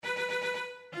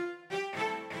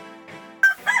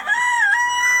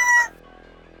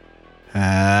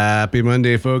Happy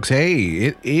Monday, folks. Hey,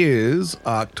 it is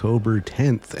October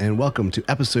 10th, and welcome to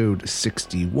episode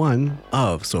 61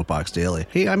 of Soapbox Daily.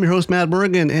 Hey, I'm your host, Matt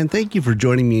Morgan, and thank you for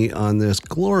joining me on this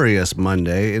glorious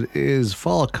Monday. It is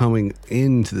fall coming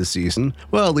into the season.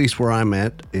 Well, at least where I'm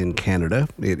at in Canada,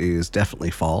 it is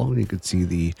definitely fall. You can see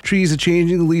the trees are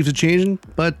changing, the leaves are changing,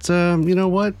 but you know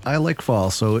what? I like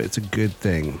fall, so it's a good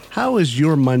thing. How is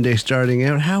your Monday starting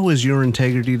out? How is your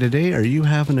integrity today? Are you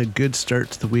having a good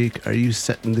start to the week? Are you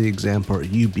setting the example? Are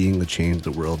you being the change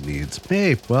the world needs?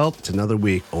 Hey, well, it's another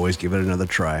week. Always give it another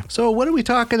try. So what are we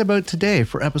talking about today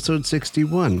for episode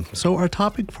 61? So our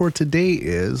topic for today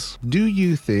is, do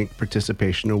you think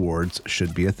participation awards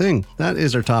should be a thing? That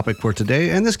is our topic for today.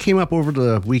 And this came up over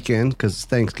the weekend because it's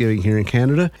Thanksgiving here in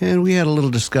Canada. And we had a little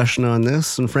discussion on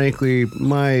this. And frankly,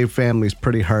 my family's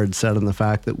pretty hard set on the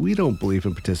fact that we don't believe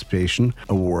in participation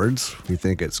awards. We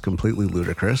think it's completely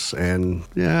ludicrous. And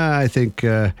yeah, I think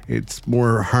it's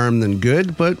more harm than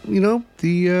good, but you know,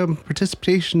 the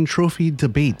participation trophy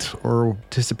debate or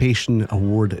participation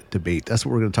award debate, that's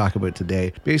what we're going to talk about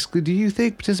today. Basically, do you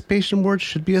think participation awards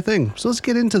should be a thing? So let's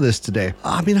get into this today.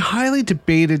 I mean, a highly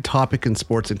debated topic in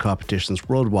sports and competitions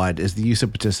worldwide is the use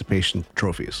of participation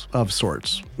trophies of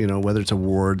sorts, you know, whether it's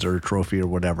awards or a trophy or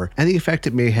whatever, and the effect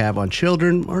it may have on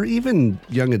children or even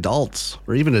young adults,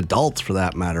 or even adults for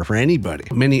that matter, for anybody.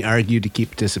 Many argue to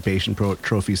keep participation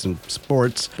trophies in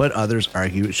sports, but others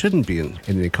argue it shouldn't be in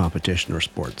any competition or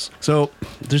sports. So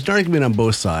there's an argument on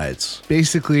both sides.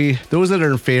 Basically, those that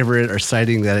are in favor of it are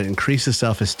citing that it increases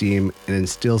self-esteem and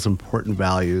instills important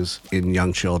values in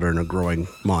young children or growing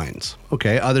minds.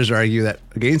 Okay, others argue that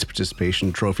against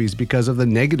participation trophies because of the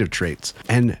negative traits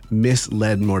and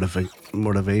misled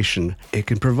motivation it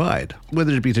can provide,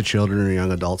 whether it be to children or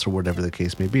young adults or whatever the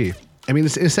case may be. I mean,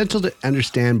 it's essential to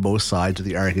understand both sides of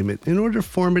the argument in order to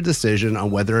form a decision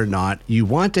on whether or not you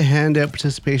want to hand out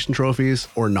participation trophies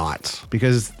or not,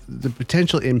 because the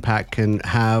potential impact can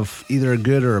have either a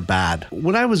good or a bad.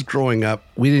 When I was growing up,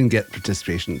 we didn't get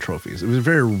participation trophies. It was a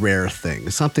very rare thing.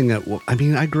 It's something that, I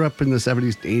mean, I grew up in the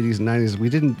 70s, 80s, and 90s. We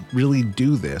didn't really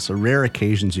do this. On rare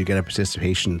occasions, you get a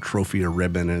participation trophy or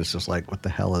ribbon, and it's just like, what the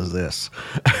hell is this?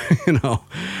 You know,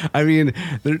 I mean,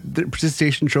 the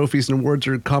participation trophies and awards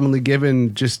are commonly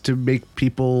given just to make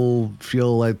people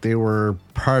feel like they were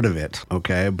part of it,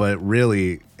 okay? But it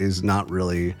really is not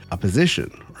really a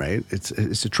position, right? It's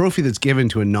a trophy that's given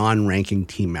to a non-ranking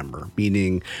team member,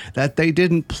 meaning that they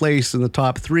didn't place in the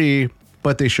top 3,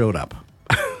 but they showed up.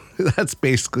 That's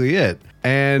basically it.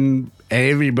 And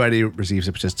everybody receives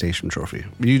a participation trophy.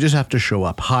 You just have to show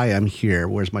up. Hi, I'm here.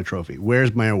 Where's my trophy?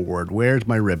 Where's my award? Where's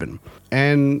my ribbon?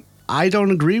 And I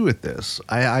don't agree with this.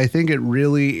 I think it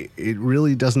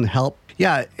really doesn't help.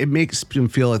 Yeah, it makes them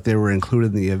feel like they were included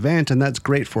in the event, and that's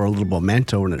great for a little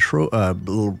memento and a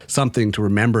little something to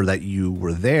remember that you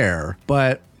were there.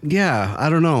 But yeah, I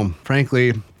don't know.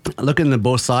 Frankly, looking at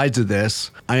both sides of this,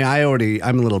 I'm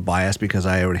a little biased because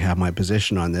I already have my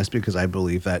position on this, because I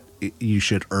believe that you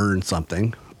should earn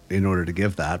something in order to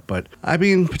give that. But I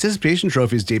mean, participation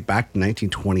trophies date back to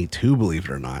 1922, believe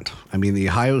it or not. I mean, the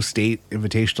Ohio State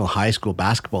Invitational High School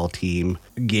basketball team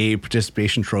gave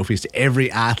participation trophies to every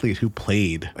athlete who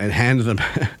played and handed them,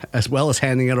 as well as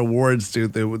handing out awards to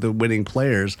the winning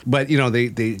players. But, you know, they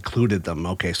included them.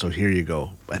 Okay, so here you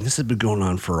go. And this has been going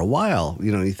on for a while.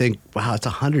 You know, you think, wow, it's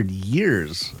 100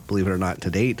 years, believe it or not, to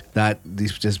date, that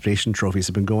these participation trophies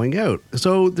have been going out.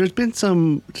 So there's been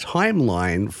some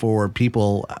timeline for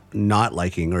people not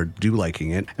liking or do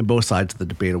liking it, and both sides of the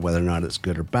debate of whether or not it's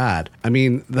good or bad. I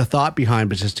mean, the thought behind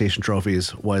participation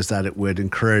trophies was that it would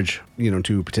encourage, you know,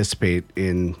 to participate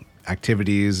in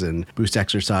activities and boost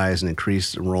exercise and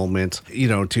increase enrollment, you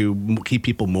know, to keep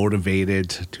people motivated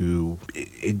to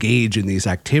engage in these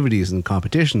activities and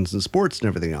competitions and sports and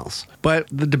everything else. But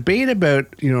the debate about,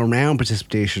 you know, around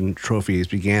participation trophies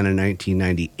began in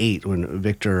 1998 when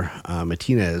Victor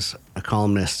Martinez, a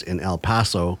columnist in El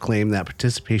Paso, claimed that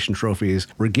participation trophies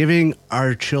were giving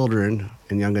our children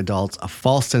and young adults a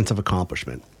false sense of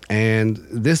accomplishment. And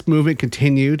this movement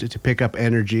continued to pick up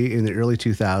energy in the early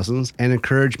 2000s and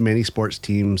encouraged many sports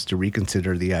teams to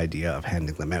reconsider the idea of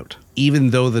handing them out.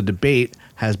 Even though the debate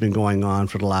has been going on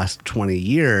for the last 20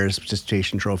 years,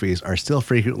 participation trophies are still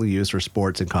frequently used for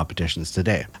sports and competitions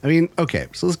today. I mean, okay,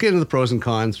 so let's get into the pros and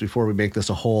cons before we make this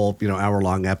a whole,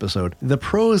 hour-long episode. The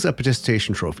pros of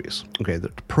participation trophies. Okay, the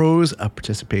pros of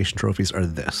participation trophies are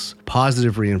this.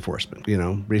 Positive reinforcement.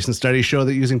 Recent studies show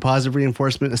that using positive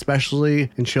reinforcement,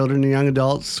 especially in children and young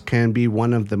adults, can be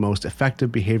one of the most effective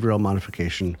behavioral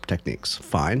modification techniques.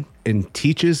 Fine. and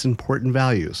teaches important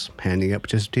values. Handing out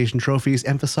participation trophies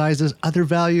emphasizes other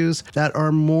values that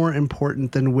are more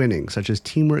important than winning, such as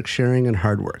teamwork, sharing, and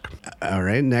hard work. All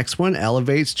right, next one,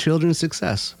 elevates children's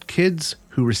success. Kids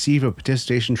who receive a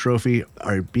participation trophy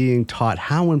are being taught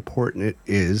how important it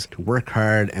is to work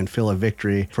hard and feel a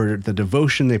victory for the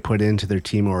devotion they put into their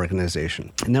team organization.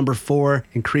 And number 4,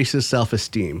 increases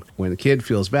self-esteem. When a kid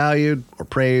feels valued or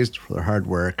praised for their hard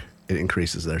work, it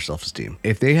increases their self-esteem.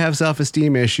 If they have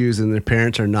self-esteem issues and their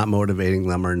parents are not motivating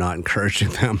them or not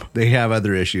encouraging them, they have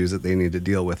other issues that they need to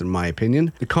deal with, in my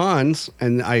opinion. The cons,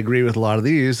 and I agree with a lot of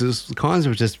these, is the cons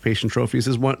of participation trophies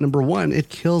is number 1, it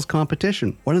kills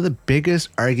competition. One of the biggest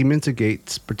arguments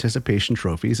against participation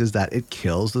trophies is that it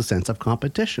kills the sense of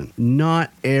competition.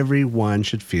 Not everyone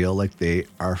should feel like they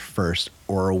are first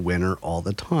or a winner all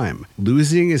the time.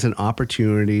 Losing is an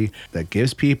opportunity that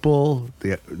gives people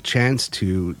the chance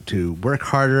to work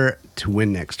harder to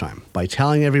win next time. By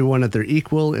telling everyone that they're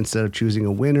equal instead of choosing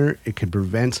a winner, it could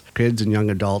prevent kids and young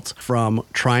adults from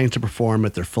trying to perform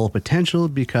at their full potential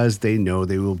because they know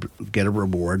they will get a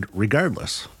reward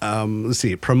regardless. Let's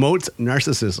see. It promotes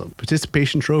narcissism.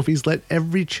 Participation trophies let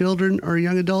every children or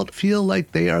young adult feel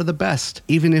like they are the best,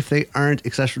 even if they aren't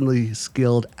exceptionally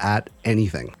skilled at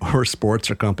anything or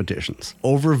sports or competitions.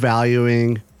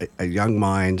 Overvaluing a young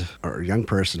mind or a young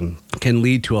person can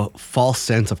lead to a false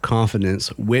sense of confidence,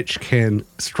 which can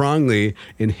strongly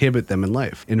inhibit them in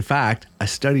life. In fact, a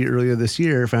study earlier this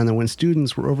year found that when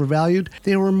students were overvalued,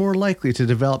 they were more likely to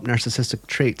develop narcissistic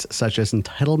traits such as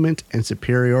entitlement and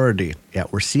superiority. Yeah,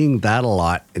 we're seeing that a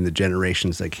lot in the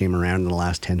generations that came around in the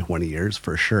last 10, 20 years,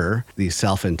 for sure. These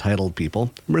self-entitled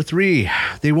people. Number 3,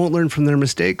 they won't learn from their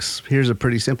mistakes. Here's a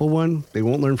pretty simple one. They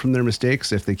won't learn from their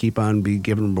mistakes if they keep on being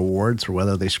given rewards for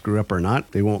whether they screw up or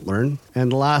not. They won't learn.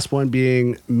 And the last one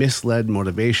being misled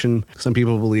motivation. Some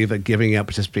people believe that giving out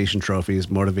participation trophies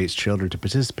motivates children to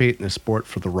participate in a sport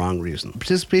for the wrong reason.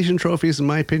 Participation trophies, in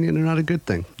my opinion, are not a good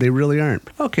thing. They really aren't.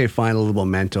 Okay, fine, a little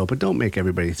memento, but don't make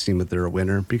everybody seem that they're a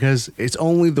winner, because it's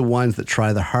only the ones that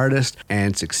try the hardest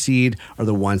and succeed are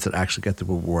the ones that actually get the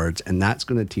rewards. And that's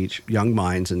going to teach young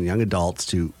minds and young adults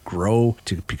to grow,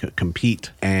 to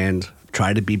compete, and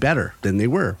try to be better than they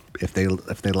were. If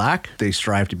they lack, they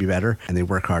strive to be better and they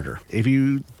work harder. If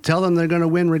you tell them they're going to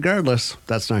win regardless,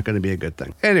 that's not going to be a good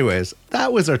thing. Anyways,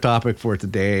 that was our topic for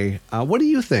today. What do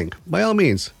you think? By all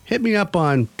means, hit me up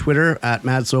on Twitter at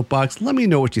MadSoapbox. Let me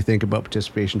know what you think about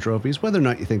participation trophies, whether or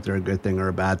not you think they're a good thing or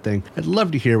a bad thing. I'd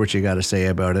love to hear what you got to say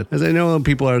about it, as I know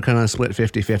people are kind of split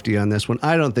 50-50 on this one.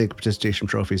 I don't think participation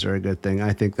trophies are a good thing.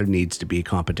 I think there needs to be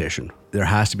competition. There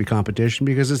has to be competition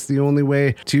because it's the only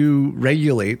way to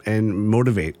regulate and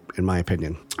motivate, in my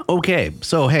opinion. Okay,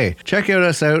 so hey, check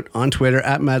us out on Twitter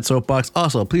at MadSoapbox.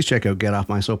 Also, please check out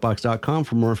GetOffMySoapbox.com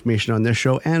for more information on this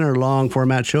show and our long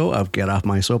format show of Get Off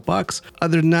My Soapbox.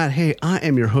 Other than that, hey, I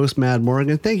am your host, Mad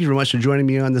Morgan. Thank you very much for joining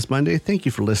me on this Monday. Thank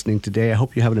you for listening today. I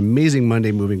hope you have an amazing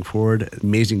Monday moving forward,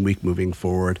 amazing week moving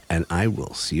forward, and I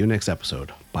will see you next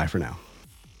episode. Bye for now.